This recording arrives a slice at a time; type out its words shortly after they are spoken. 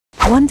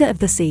Wonder of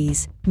the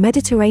Seas,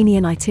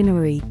 Mediterranean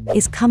Itinerary,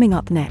 is coming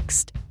up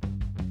next.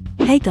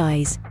 Hey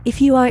guys,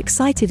 if you are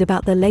excited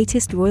about the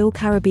latest Royal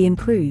Caribbean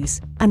cruise,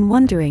 and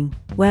wondering,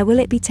 where will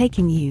it be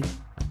taking you?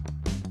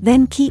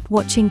 Then keep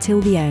watching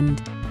till the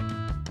end.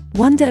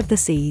 Wonder of the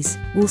Seas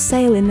will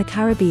sail in the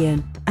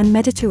Caribbean and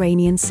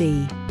Mediterranean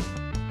Sea.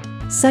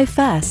 So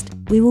first,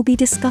 we will be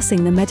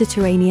discussing the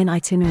Mediterranean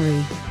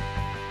itinerary.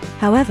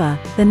 However,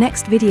 the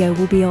next video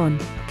will be on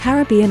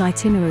Caribbean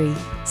itinerary,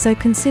 so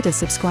consider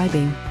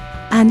subscribing.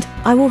 And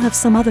I will have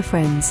some other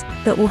friends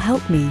that will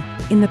help me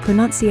in the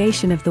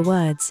pronunciation of the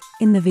words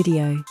in the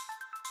video.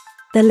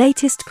 The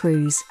latest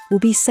cruise will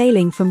be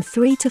sailing from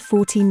 3 to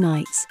 14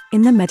 nights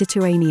in the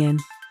Mediterranean.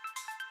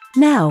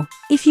 Now,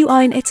 if you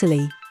are in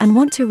Italy and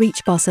want to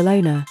reach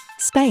Barcelona,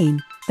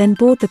 Spain, then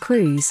board the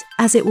cruise,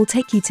 as it will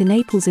take you to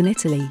Naples in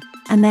Italy,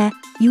 and there,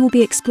 you will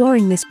be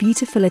exploring this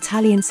beautiful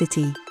Italian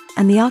city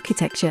and the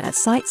architecture at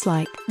sites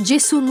like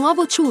Gesù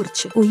Nuovo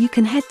Church, or you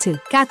can head to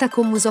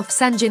Catacombs of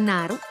San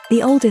Gennaro,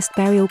 the oldest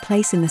burial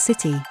place in the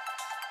city.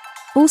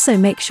 Also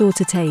make sure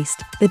to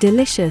taste the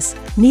delicious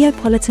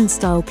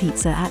Neapolitan-style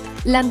pizza at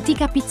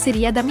l'antica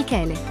pizzeria da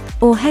Michele,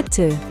 or head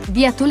to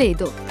Via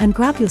Toledo and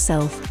grab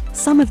yourself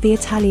some of the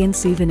Italian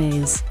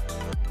souvenirs.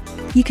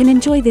 You can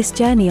enjoy this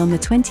journey on the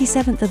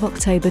 27th of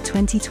October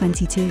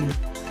 2022.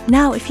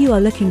 Now if you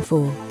are looking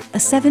for a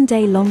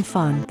 7-day long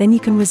fun, then you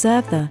can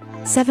reserve the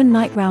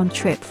 7-night round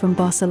trip from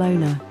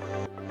Barcelona.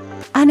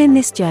 And in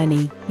this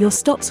journey, your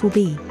stops will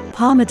be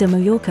Palma de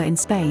Mallorca in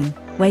Spain,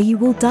 where you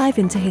will dive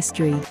into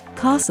history,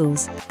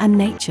 castles, and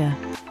nature.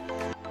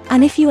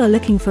 And if you are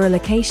looking for a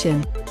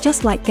location,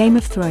 just like Game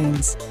of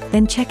Thrones,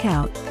 then check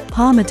out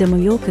Palma de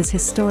Mallorca's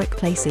historic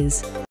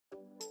places.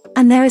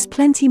 And there is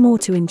plenty more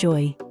to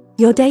enjoy.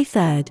 Your day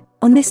 3rd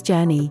on this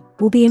journey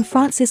will be in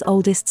France's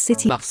oldest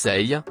city,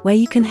 Marseille, where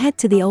you can head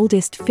to the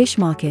oldest fish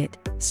market,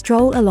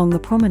 stroll along the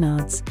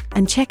promenades,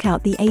 and check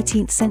out the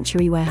 18th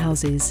century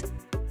warehouses.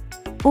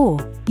 Or,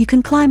 you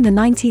can climb the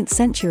 19th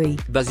century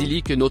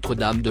Basilique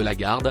Notre-Dame de la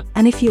Garde,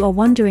 and if you are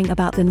wondering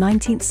about the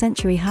 19th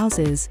century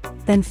houses,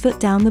 then foot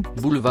down the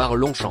Boulevard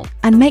Longchamp,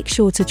 and make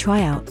sure to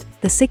try out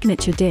the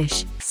signature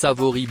dish.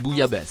 Savory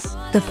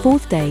Bouillabaisse. The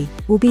 4th day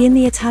will be in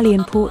the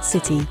Italian port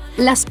city,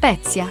 La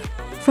Spezia.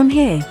 From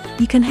here,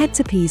 you can head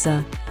to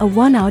Pisa, a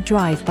 1-hour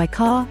drive by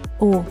car,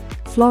 or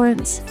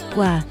Florence,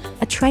 where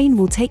a train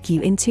will take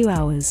you in 2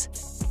 hours.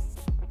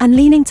 And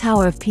Leaning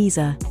Tower of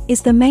Pisa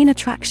is the main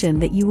attraction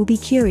that you will be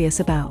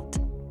curious about.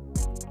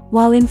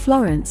 While in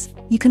Florence,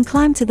 you can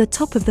climb to the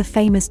top of the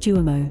famous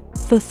Duomo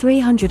for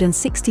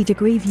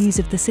 360-degree views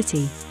of the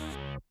city.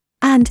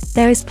 And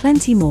there is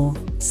plenty more,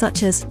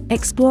 such as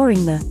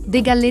exploring the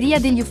De Galleria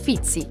degli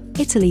Uffizi,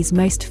 Italy's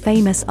most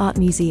famous art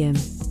museum.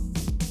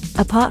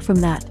 Apart from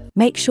that,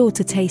 make sure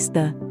to taste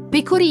the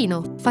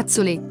Pecorino,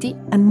 Fazzoletti,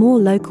 and more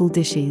local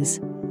dishes.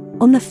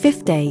 On the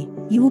 5th day,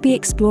 you will be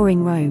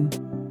exploring Rome.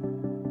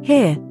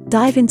 Here,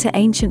 dive into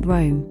ancient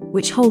Rome,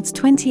 which holds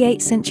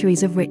 28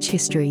 centuries of rich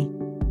history.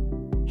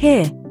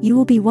 Here, you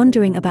will be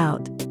wondering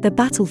about the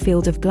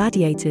battlefield of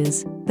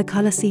gladiators, the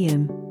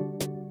Colosseum.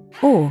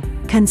 Or,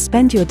 can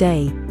spend your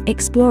day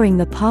exploring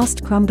the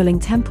past crumbling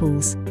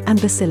temples and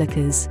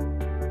basilicas.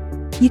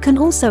 You can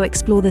also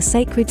explore the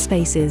sacred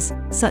spaces,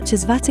 such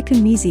as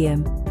Vatican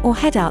Museum, or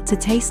head out to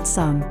taste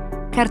some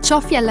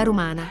Carciofi alla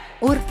Romana,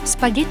 or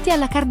Spaghetti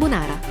alla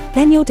Carbonara.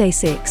 Then your day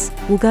 6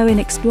 will go in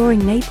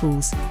exploring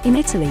Naples, in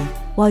Italy,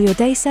 while your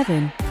day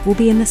 7 will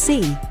be in the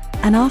sea,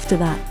 and after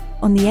that,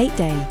 on the 8th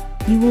day,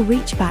 you will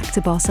reach back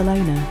to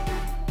Barcelona.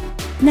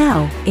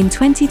 Now, in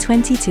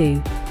 2022,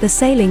 the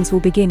sailings will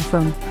begin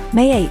from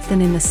May 8th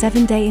and in the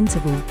 7-day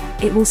interval,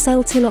 it will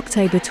sail till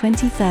October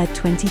 23rd,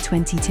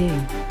 2022.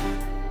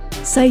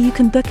 So you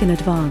can book in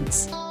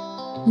advance.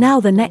 Now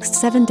the next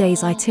 7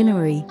 days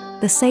itinerary,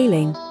 the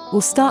sailing,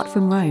 will start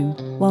from Rome,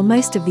 while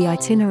most of the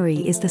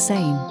itinerary is the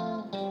same.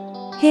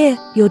 Here,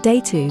 your day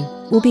 2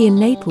 will be in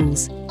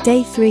Naples,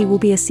 day 3 will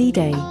be a sea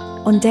day,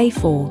 on day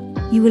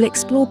 4, you will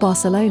explore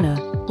Barcelona,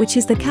 which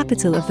is the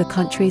capital of the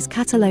country's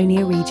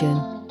Catalonia region.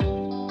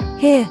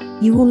 Here,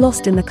 you will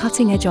lost in the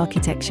cutting-edge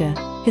architecture,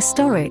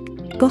 historic,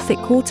 Gothic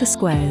quarter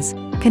squares,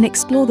 can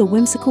explore the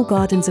whimsical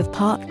gardens of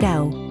Parc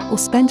Güell, or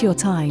spend your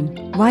time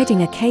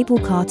riding a cable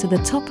car to the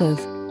top of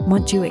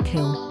Montjuic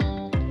Hill.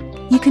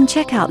 You can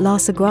check out La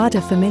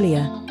Sagrada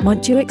Familia,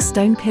 Montjuic's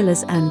stone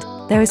pillars, and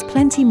there is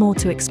plenty more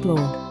to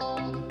explore.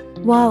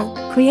 While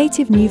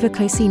creative Nueva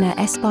Cocina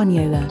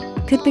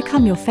Española could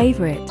become your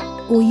favorite,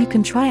 or you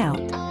can try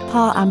out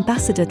Pa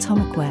Ambassador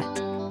Tomaquet.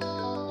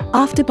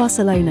 After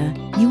Barcelona,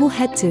 you will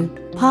head to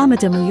Palma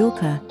de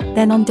Mallorca,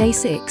 then on day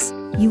 6,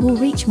 you will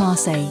reach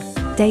Marseille,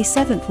 day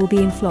 7th will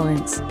be in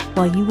Florence,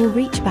 while you will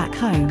reach back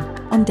home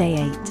on day 8.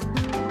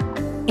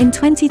 In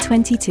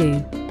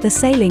 2022, the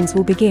sailings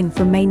will begin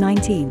from May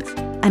 19th,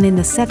 and in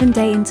the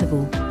 7-day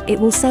interval, it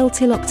will sail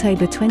till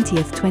October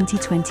 20th,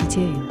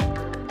 2022.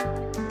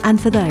 And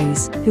for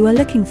those who are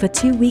looking for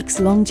 2 weeks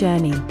long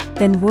journey,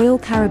 then Royal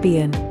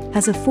Caribbean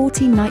has a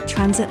 14-night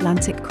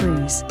transatlantic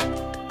cruise.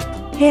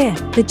 Here,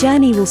 the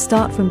journey will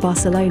start from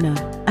Barcelona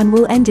and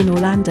will end in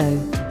Orlando,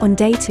 On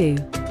day 2,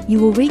 you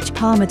will reach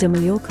Palma de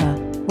Mallorca,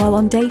 while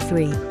on day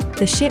 3,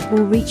 the ship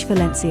will reach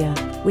Valencia,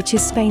 which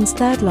is Spain's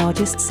third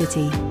largest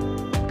city.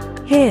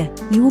 Here,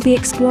 you will be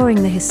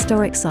exploring the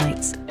historic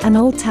sites, an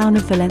old town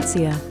of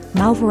Valencia,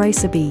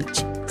 Malvarosa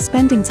Beach,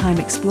 spending time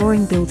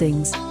exploring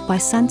buildings by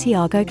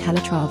Santiago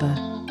Calatrava.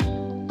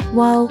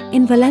 While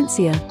in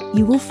Valencia,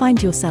 you will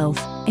find yourself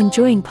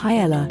enjoying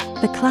paella,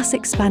 the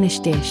classic Spanish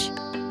dish.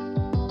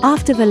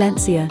 After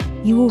Valencia,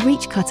 you will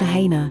reach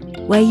Cartagena,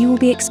 where you will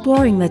be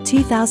exploring the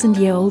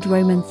 2,000-year-old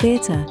Roman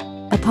theatre.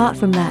 Apart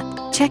from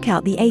that, check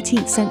out the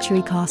 18th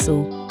century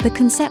castle, the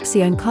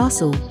Concepcion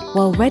Castle,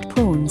 while red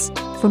prawns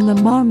from the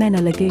Mar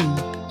Mena Lagoon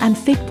and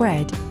fig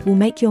bread will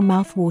make your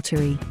mouth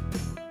watery.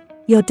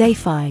 Your day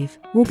 5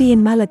 will be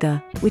in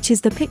Malaga, which is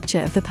the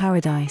picture of the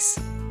paradise.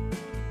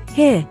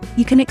 Here,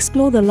 you can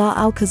explore the La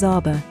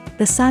Alcazaba,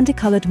 the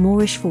sandy-colored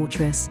Moorish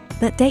fortress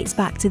that dates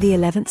back to the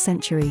 11th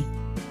century.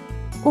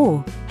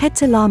 Or, head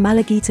to La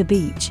Malaguita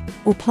Beach,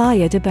 or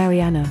Playa de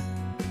Bariana.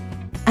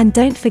 And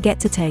don't forget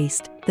to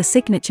taste the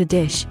signature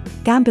dish,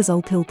 gambas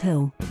al pil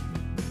pil.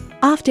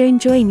 After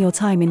enjoying your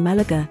time in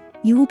Malaga,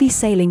 you will be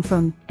sailing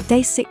from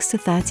day 6 to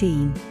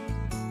 13.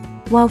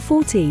 While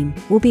 14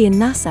 will be in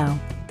Nassau,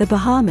 the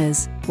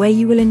Bahamas, where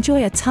you will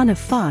enjoy a ton of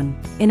fun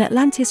in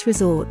Atlantis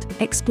Resort,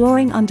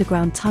 exploring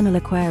underground tunnel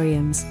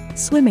aquariums,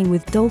 swimming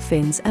with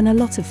dolphins and a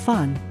lot of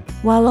fun.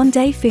 While on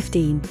day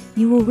 15,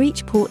 you will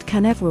reach Port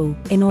Canaveral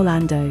in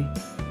Orlando.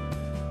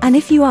 And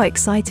if you are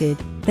excited,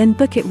 then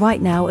book it right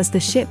now as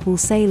the ship will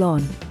sail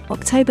on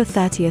October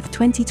 30th,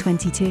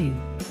 2022.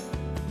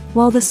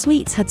 While the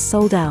suites had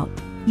sold out,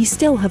 you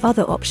still have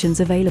other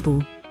options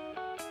available.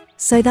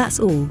 So that's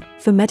all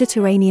for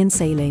Mediterranean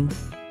sailing.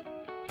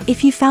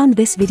 If you found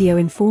this video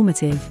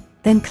informative,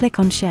 then click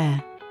on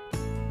share.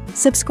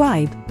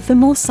 Subscribe for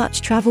more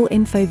such travel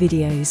info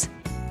videos.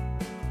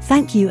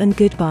 Thank you and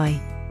goodbye.